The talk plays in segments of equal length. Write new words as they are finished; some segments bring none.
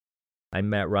I'm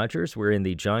Matt Rogers. We're in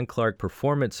the John Clark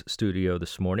Performance Studio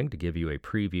this morning to give you a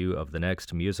preview of the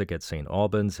next Music at St.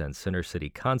 Albans and Center City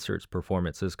Concerts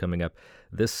performances coming up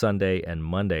this Sunday and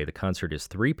Monday. The concert is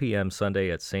 3 p.m. Sunday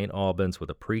at St. Albans with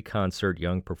a pre-concert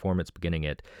young performance beginning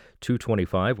at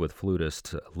 2:25 with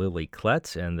flutist Lily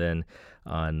Klett, and then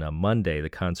on Monday,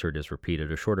 the concert is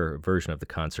repeated, a shorter version of the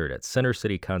concert at Center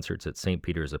City Concerts at St.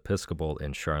 Peter's Episcopal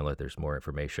in Charlotte. There's more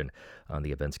information on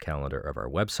the events calendar of our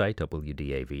website,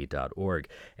 wdav.org.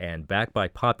 And back by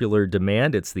popular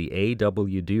demand, it's the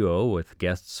AW Duo with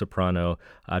guest soprano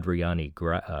Adriani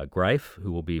Greif,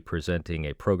 who will be presenting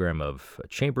a program of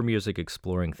chamber music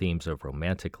exploring themes of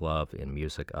romantic love in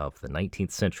music of the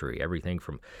 19th century, everything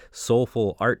from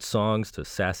soulful art songs to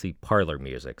sassy parlor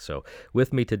music. So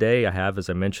with me today, I have, as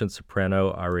I mentioned,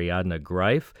 soprano Ariadna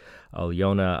Greif,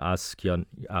 Alyona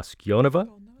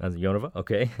Askionova,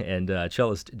 okay, and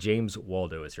cellist James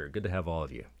Waldo is here. Good to have all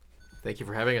of you. Thank you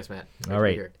for having us, Matt. Great all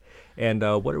right. To be here. And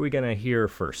what are we going to hear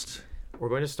first? We're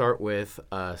going to start with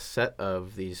a set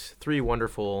of these three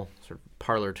wonderful sort of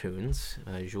parlor tunes,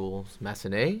 Jules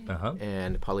Massenet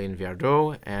and Pauline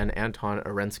Viardot and Anton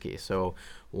Arensky. So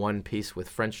one piece with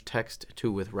French text,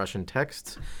 two with Russian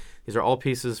texts. These are all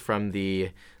pieces from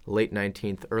the late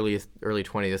 19th, early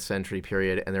 20th century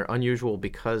period, and they're unusual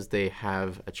because they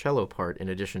have a cello part in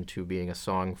addition to being a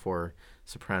song for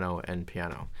soprano and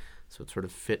piano. So it sort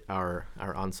of fit our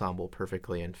ensemble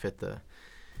perfectly and fit the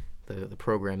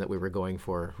program that we were going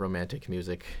for, romantic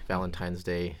music, Valentine's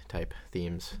Day type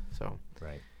themes. So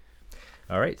right.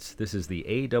 All right, this is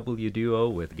the AW Duo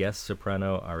with guest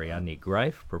soprano Ariadne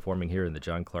Greif performing here in the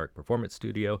John Clark Performance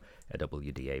Studio at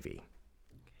WDAV.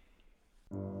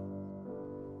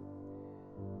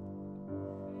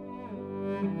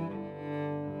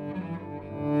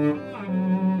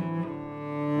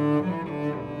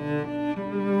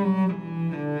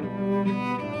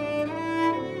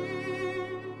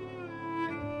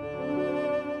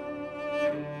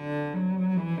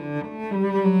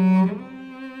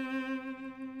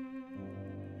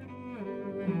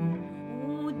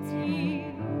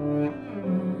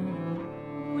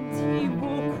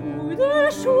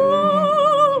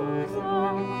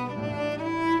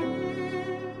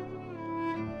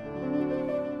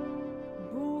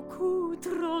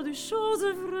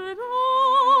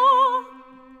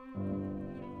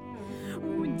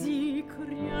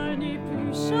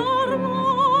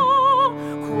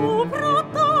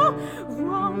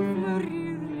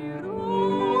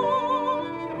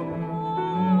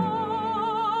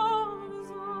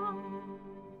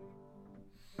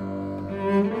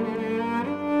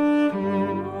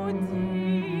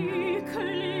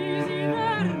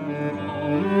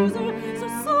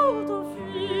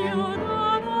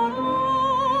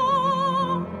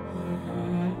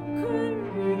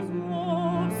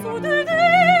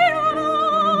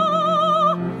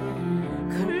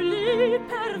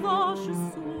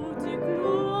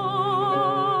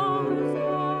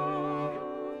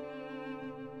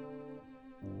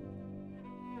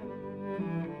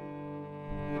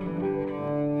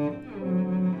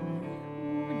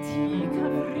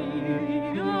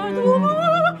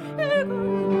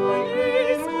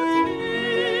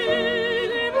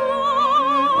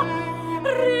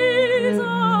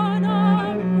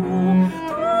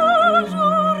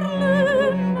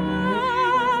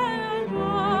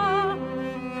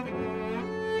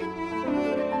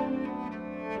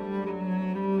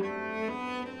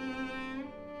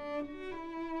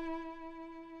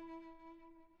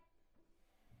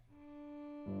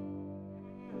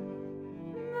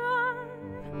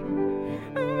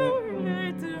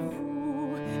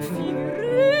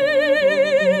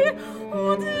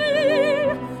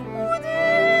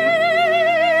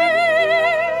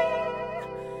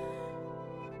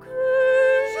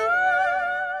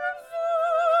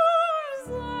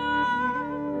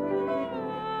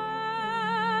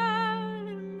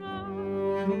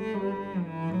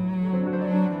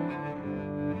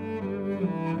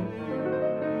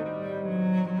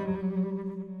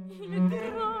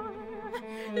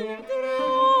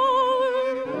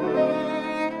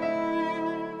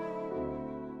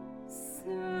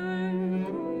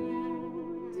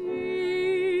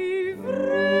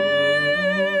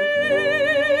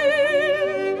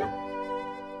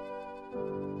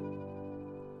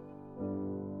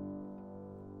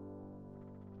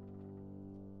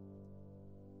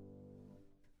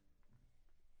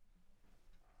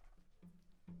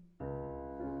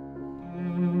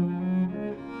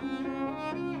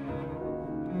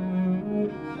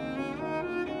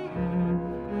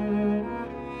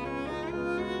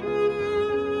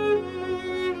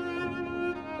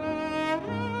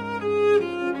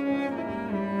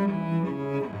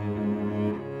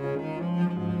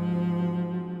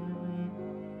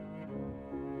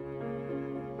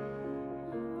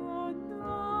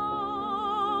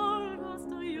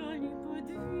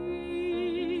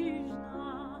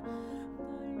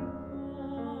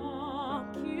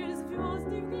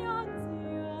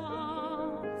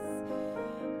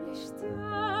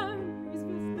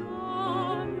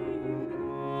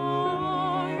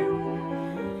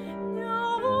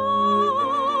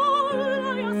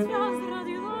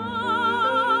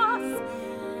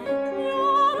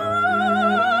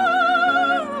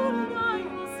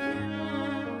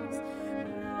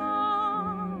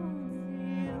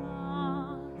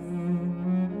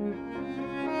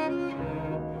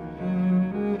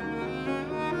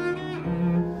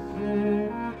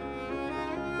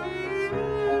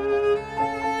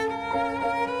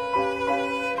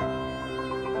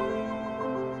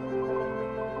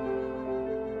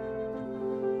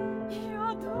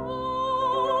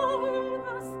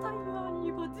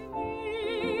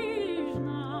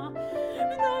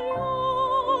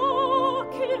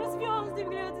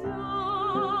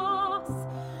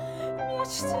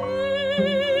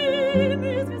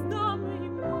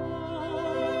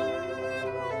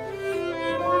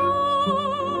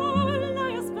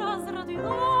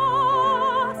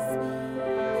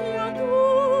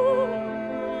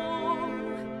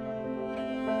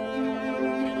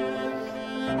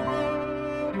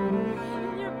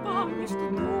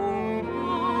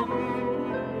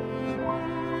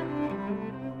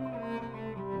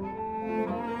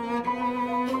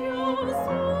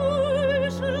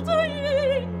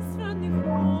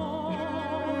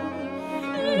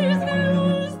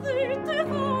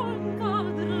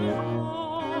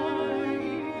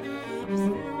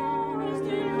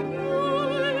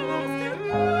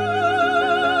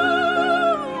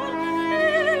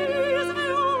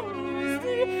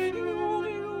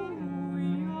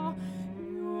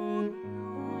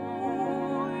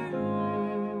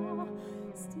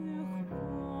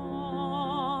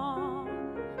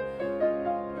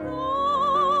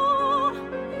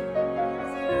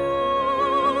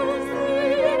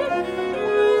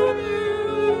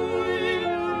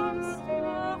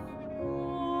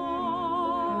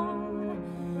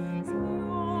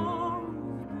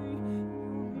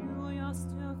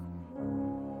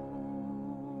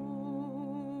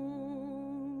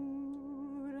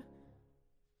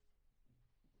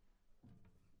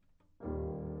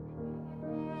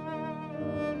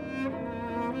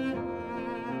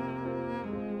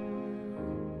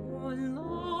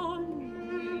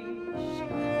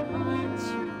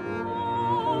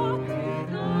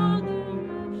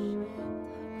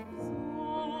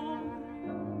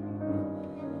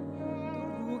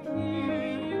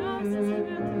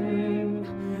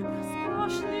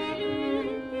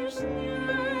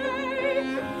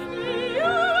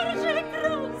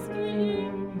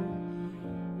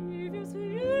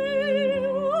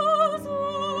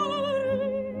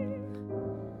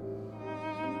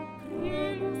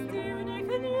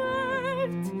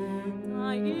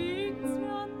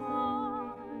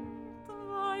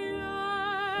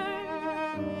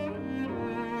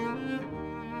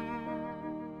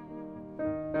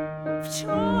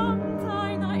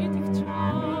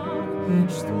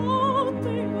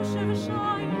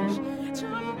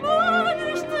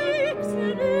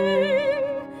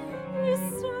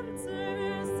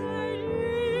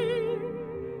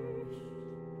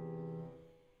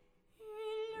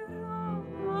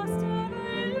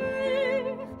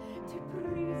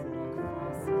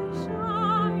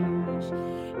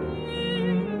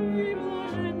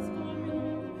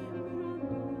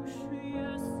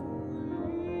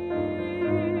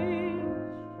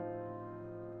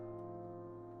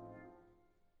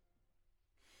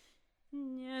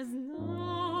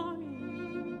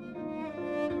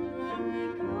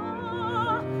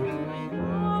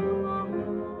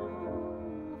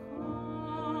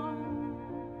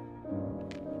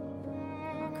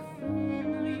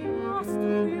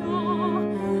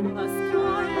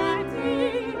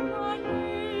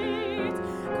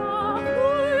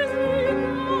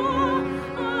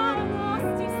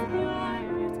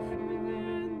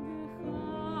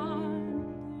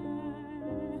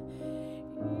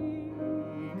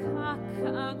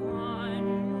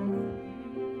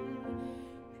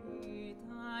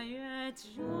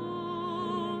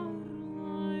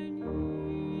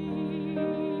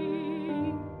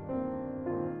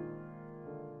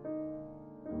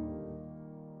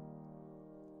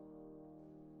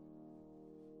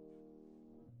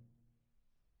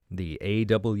 The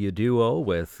AW Duo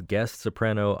with guest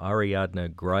soprano Ariadne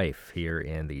Greif here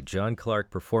in the John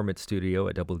Clark Performance Studio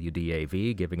at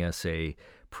WDAV, giving us a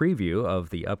preview of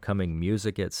the upcoming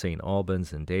Music at St.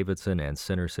 Albans in Davidson and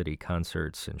Center City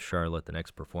concerts in Charlotte. The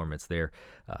next performance there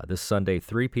this Sunday,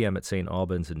 3 p.m. at St.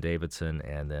 Albans in Davidson,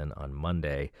 and then on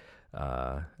Monday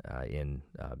in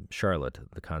Charlotte,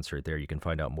 the concert there. You can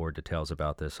find out more details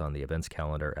about this on the events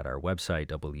calendar at our website,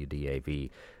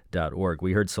 WDAV.org.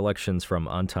 We heard selections from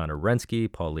Anton Arensky,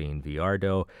 Pauline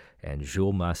Viardot, and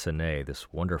Jules Massenet,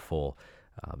 this wonderful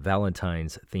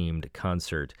Valentine's-themed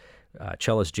concert.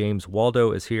 Cellist James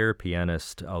Waldo is here,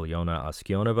 pianist Alyona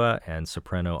Oskionova, and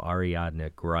soprano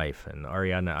Ariadne Greif. And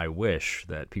Ariadne, I wish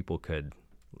that people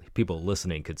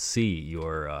listening could see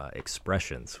your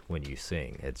expressions when you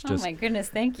sing. It's just, oh my goodness,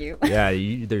 thank you. Yeah,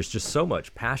 there's just so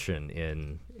much passion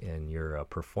in your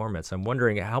performance. I'm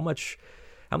wondering how much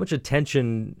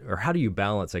attention, or how do you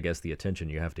balance, I guess, the attention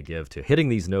you have to give to hitting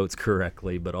these notes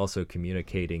correctly, but also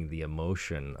communicating the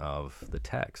emotion of the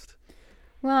text?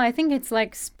 Well, I think it's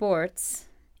like sports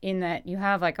in that you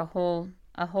have like a whole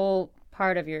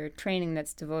part of your training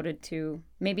that's devoted to,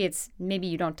 maybe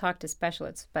you don't talk to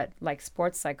specialists, but like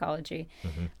sports psychology,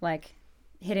 like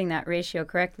hitting that ratio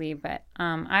correctly. But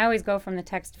I always go from the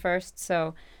text first,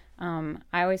 so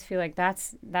I always feel like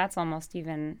that's almost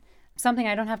even something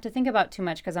I don't have to think about too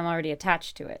much because I'm already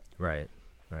attached to it. Right.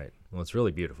 Well, it's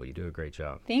really beautiful. You do a great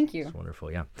job. Thank you. It's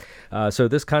wonderful, yeah. So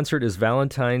this concert is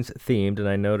Valentine's themed, and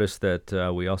I noticed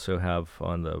that we also have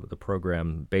on the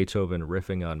program Beethoven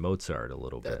riffing on Mozart a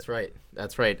little bit.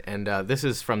 That's right. And this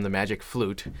is from the Magic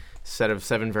Flute, set of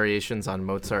 7 variations on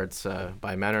Mozart's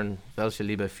by Manon Welche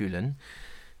Liebe fühlen,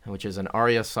 which is an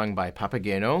aria sung by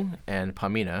Papageno and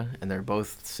Pamina, and they're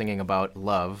both singing about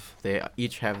love. They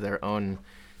each have their own.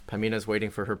 Pamina's waiting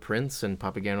for her prince, and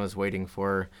Papageno's waiting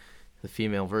for the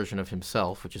female version of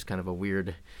himself, which is kind of a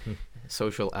weird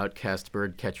social outcast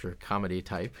bird catcher comedy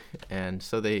type. And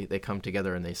so they come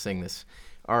together and they sing this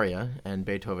aria, and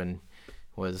Beethoven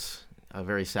was a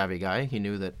very savvy guy. He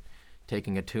knew that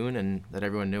taking a tune and that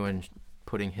everyone knew and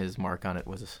putting his mark on it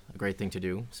was a great thing to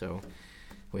do. So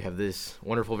we have these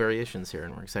wonderful variations here,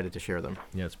 and we're excited to share them.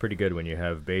 Yeah, it's pretty good when you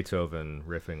have Beethoven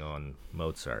riffing on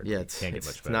Mozart. Yeah, it's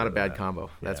not a bad combo,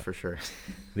 that's for sure.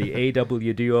 The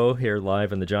AW Duo here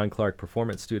live in the John Clark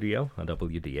Performance Studio on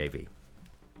WDAV.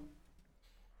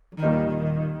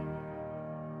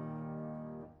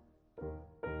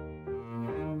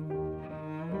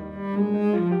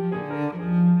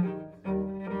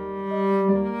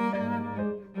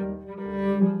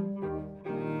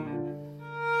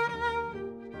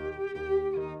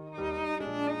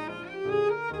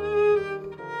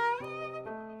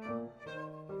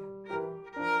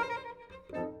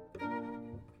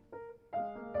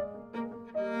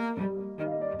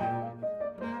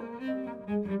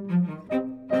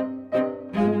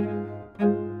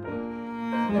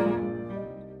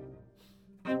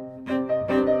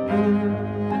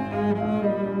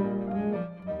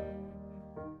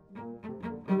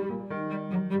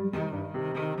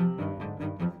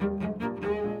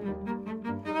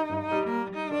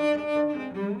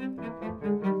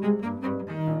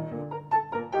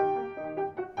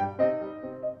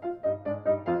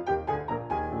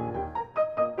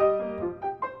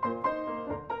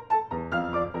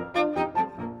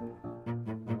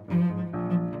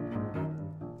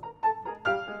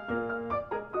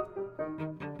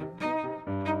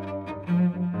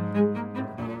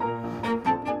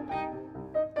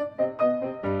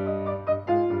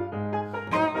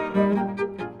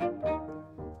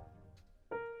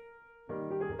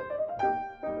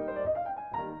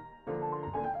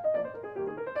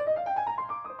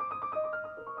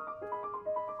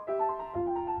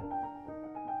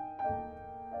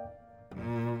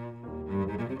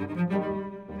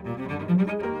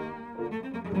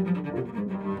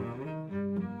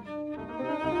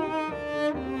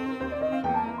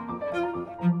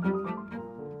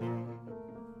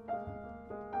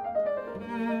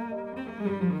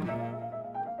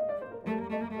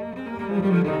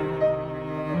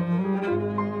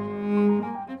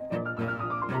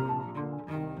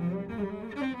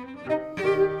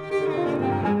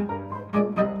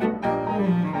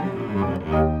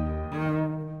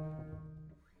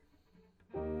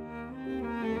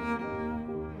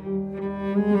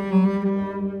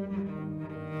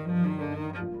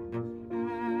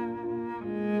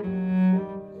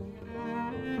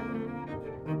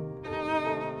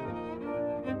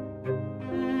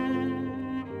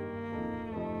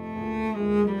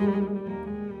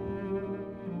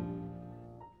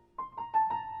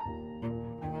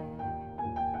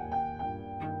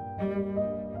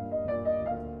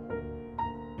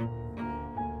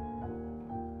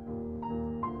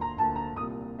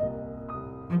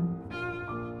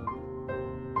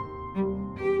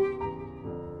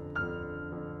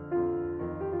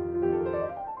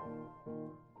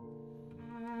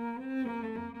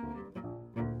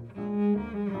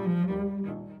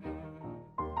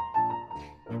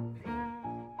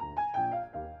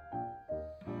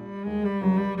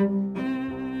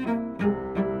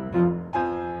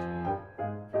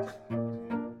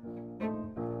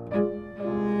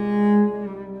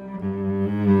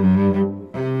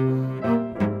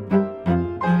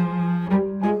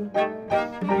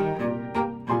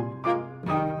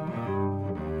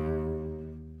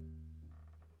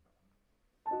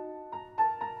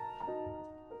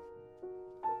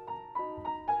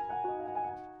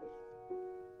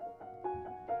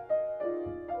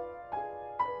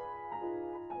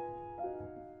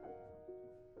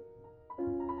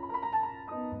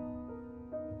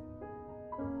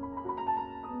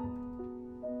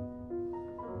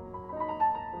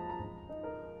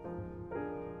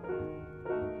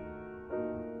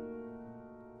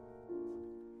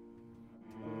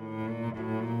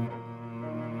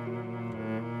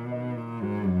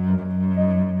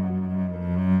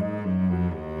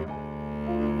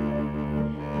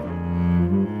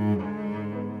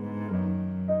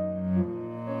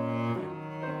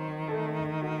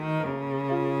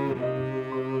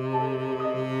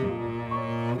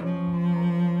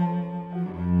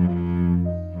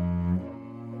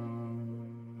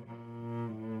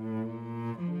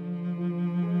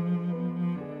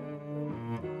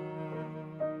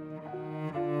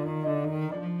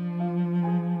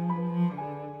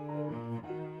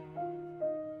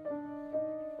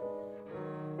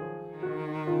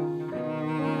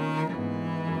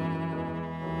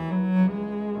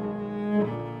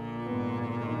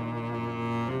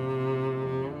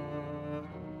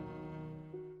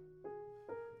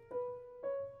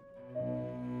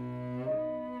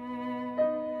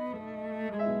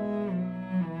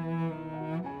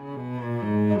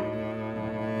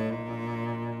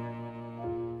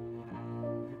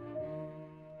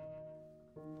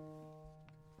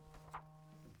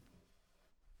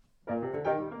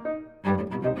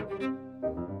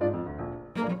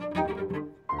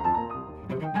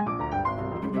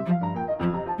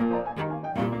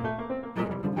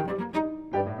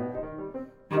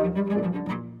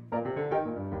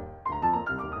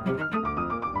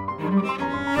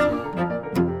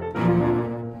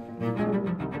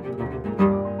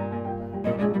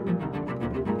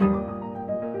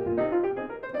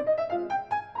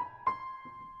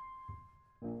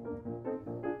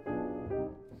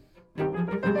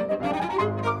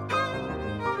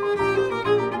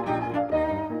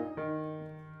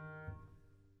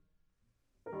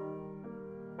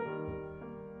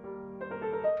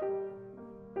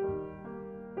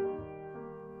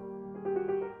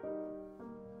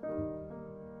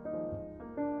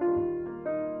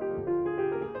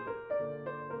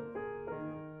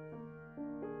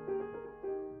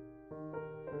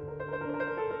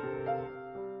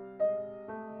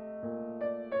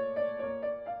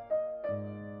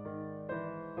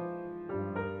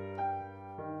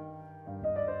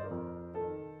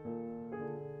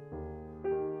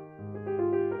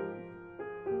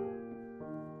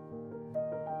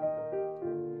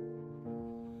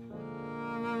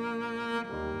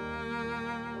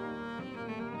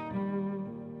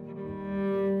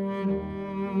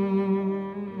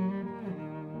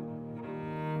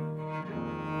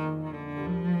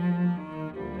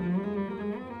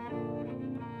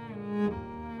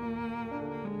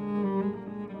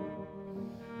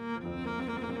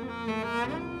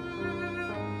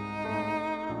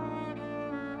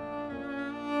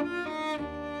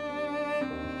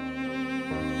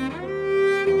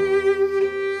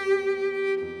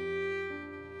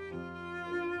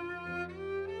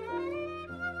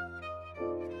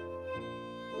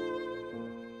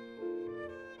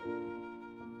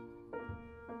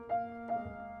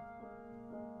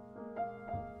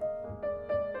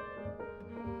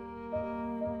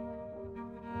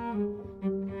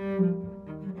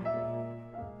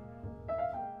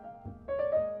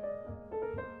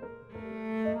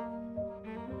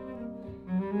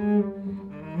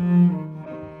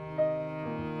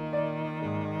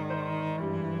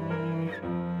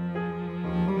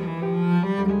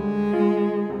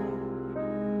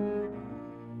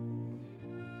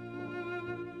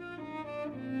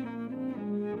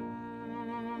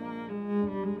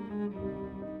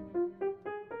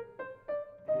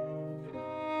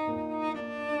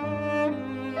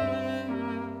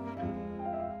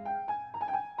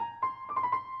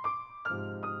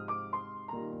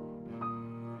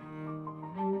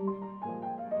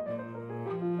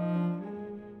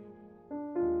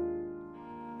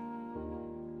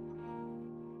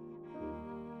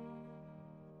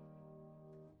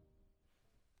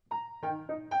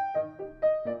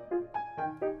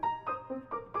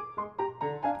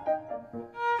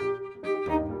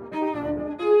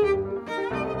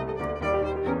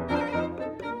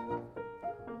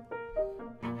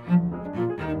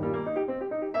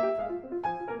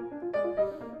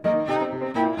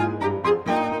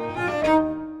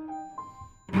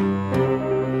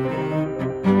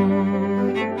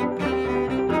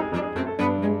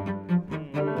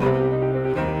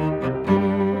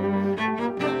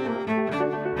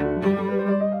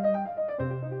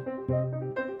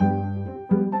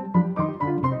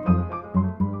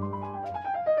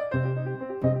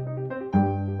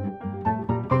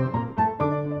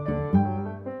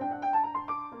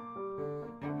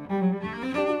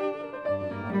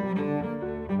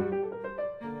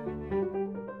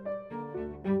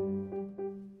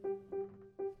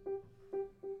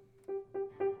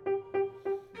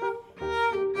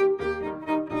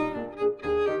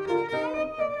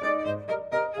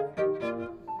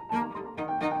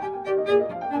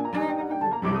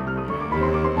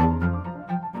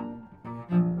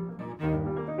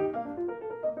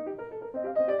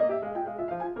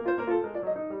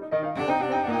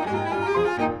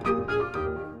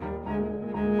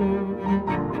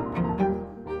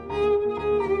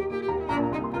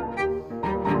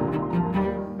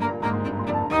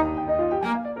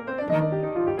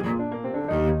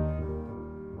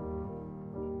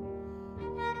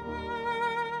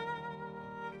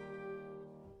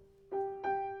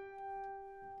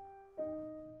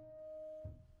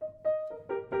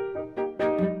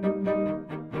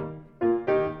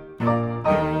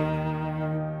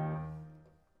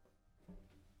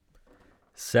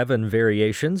 Seven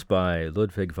Variations by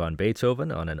Ludwig van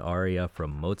Beethoven on an aria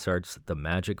from Mozart's The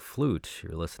Magic Flute.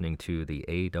 You're listening to the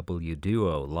AW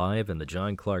Duo live in the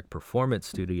John Clark Performance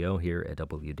Studio here at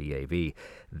WDAV.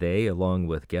 They, along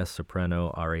with guest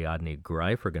soprano Ariadne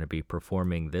Greif, are going to be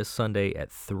performing this Sunday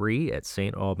at 3 at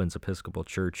St. Albans Episcopal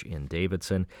Church in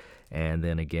Davidson, and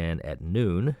then again at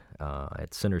noon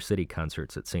at Center City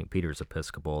Concerts at St. Peter's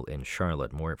Episcopal in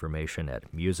Charlotte. More information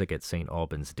at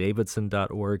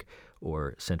music@stalbansdavidson.org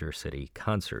or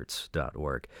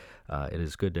centercityconcerts.org. It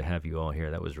is good to have you all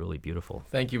here. That was really beautiful.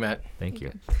 Thank you, Matt. Thank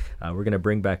you. We're going to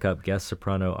bring back up guest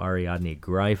soprano Ariadne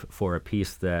Greif for a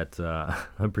piece that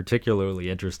I'm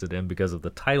particularly interested in because of the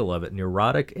title of it,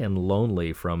 Neurotic and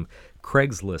Lonely, from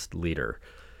Craigslist Leader.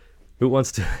 Who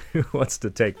wants to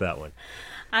take that one?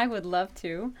 I would love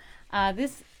to.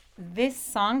 This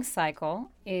song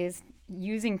cycle is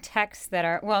using texts that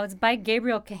are, well, it's by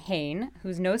Gabriel Kahane,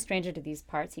 who's no stranger to these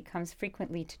parts. He comes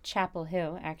frequently to Chapel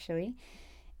Hill, actually.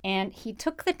 And he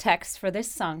took the text for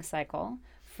this song cycle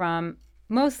from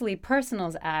mostly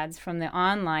personals ads from the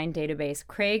online database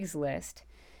Craigslist.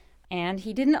 And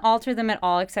he didn't alter them at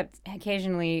all, except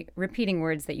occasionally repeating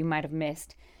words that you might have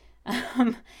missed.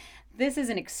 This is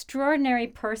an extraordinary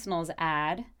personals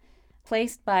ad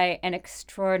placed by an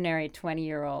extraordinary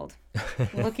 20-year-old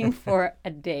looking for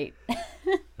a date.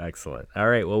 Excellent. All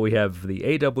right. Well, we have the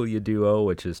AW Duo,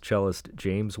 which is cellist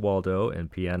James Waldo and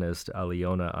pianist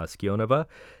Aliona Askionova,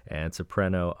 and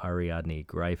soprano Ariadne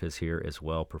Greif is here as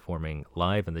well, performing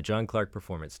live in the John Clark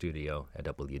Performance Studio at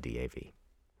WDAV.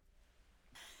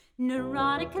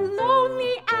 Neurotic and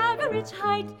lonely, average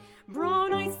height,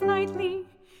 brown eyes slightly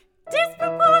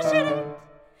disproportionate,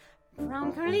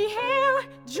 brown curly hair,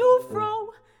 Jew fro,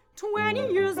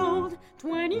 20 years old,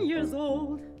 20 years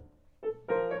old.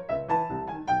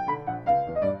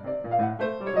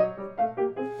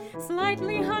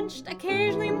 Slightly hunched,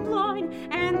 occasionally employed,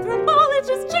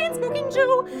 anthropologist, chain-smoking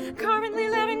Jew, currently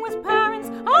living with parents,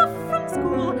 off from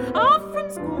school, off from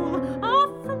school,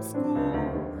 off from school.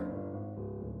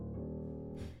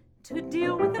 To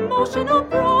deal with emotional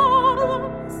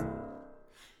problems,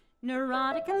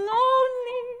 neurotic and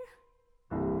lonely,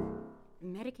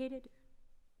 medicated,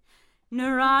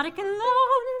 neurotic and lonely,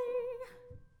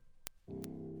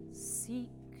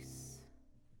 seeks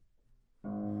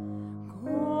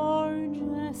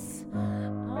gorgeous,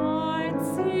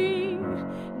 artsy,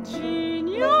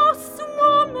 genius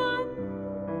woman,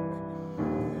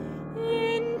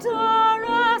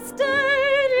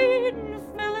 interested in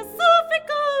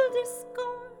philosophical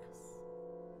discourse,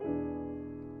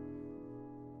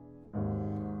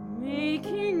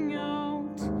 making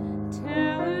out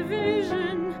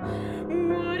television,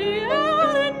 Woody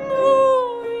Allen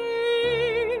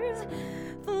movies,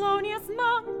 Thelonious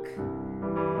Monk,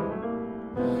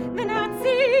 the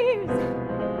Nazis,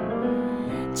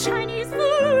 Chinese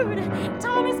food,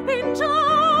 Thomas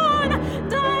Pynchon,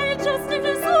 digestive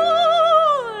disorders,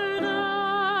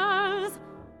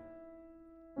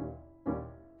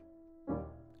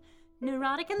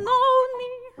 neurotic and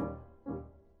lonely,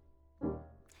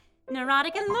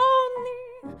 neurotic and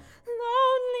lonely,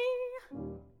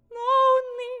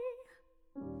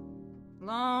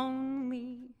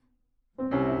 lonely.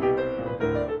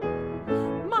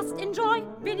 Must enjoy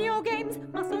video games,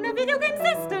 must own a video game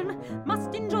system.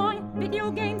 Must enjoy video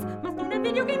games, must own a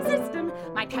video game system.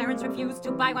 My parents refuse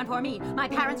to buy one for me. My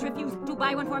parents refuse to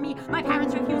buy one for me. My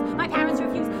parents refuse, my parents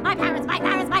refuse. My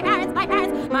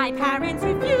parents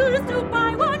refuse to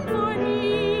buy one for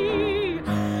me.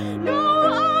 No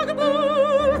Ugg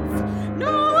boots,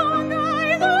 no Long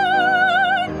Island.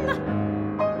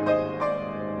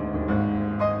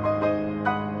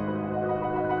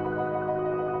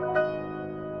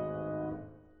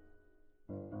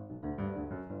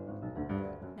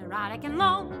 Neurotic and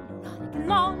lonely,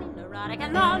 neurotic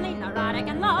and lonely, neurotic and lonely, neurotic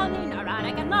and lonely,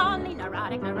 neurotic and lonely,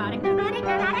 neurotic, neurotic, neurotic,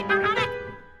 neurotic, neurotic.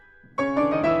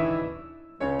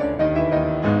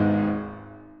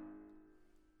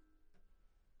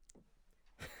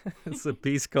 It's a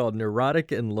piece called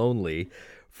Neurotic and Lonely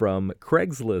from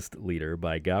Craigslist Leader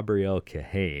by Gabrielle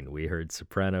Kahane. We heard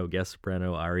guest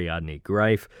soprano Ariadne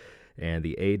Greif and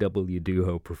the AW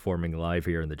Duo performing live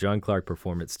here in the John Clark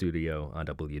Performance Studio on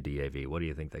WDAV. What do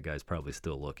you think? That guy's probably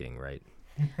still looking, right?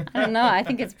 I don't know. I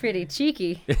think it's pretty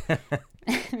cheeky.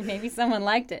 Maybe someone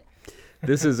liked it.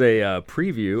 This is a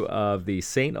preview of the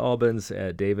St. Albans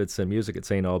at Davidson, Music at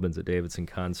St. Albans at Davidson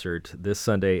concert this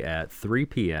Sunday at 3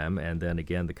 p.m. And then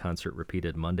again, the concert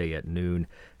repeated Monday at noon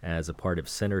as a part of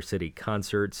Center City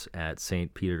Concerts at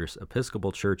St. Peter's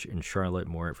Episcopal Church in Charlotte.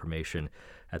 More information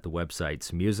at the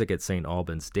websites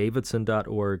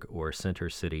musicatstalbansdavidson.org or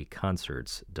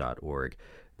centercityconcerts.org.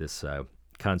 This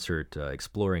concert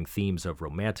exploring themes of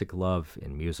romantic love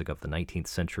in music of the 19th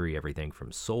century, everything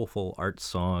from soulful art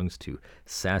songs to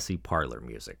sassy parlor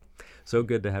music. So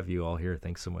good to have you all here.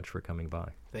 Thanks so much for coming by.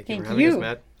 Thank you for having us,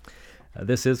 Matt.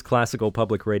 This is Classical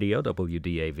Public Radio,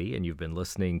 WDAV, and you've been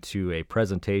listening to a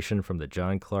presentation from the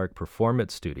John Clark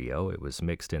Performance Studio. It was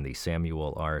mixed in the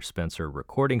Samuel R. Spencer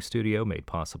Recording Studio, made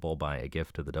possible by a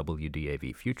gift to the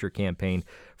WDAV Future campaign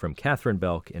from Catherine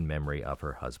Belk in memory of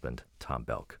her husband, Tom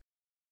Belk.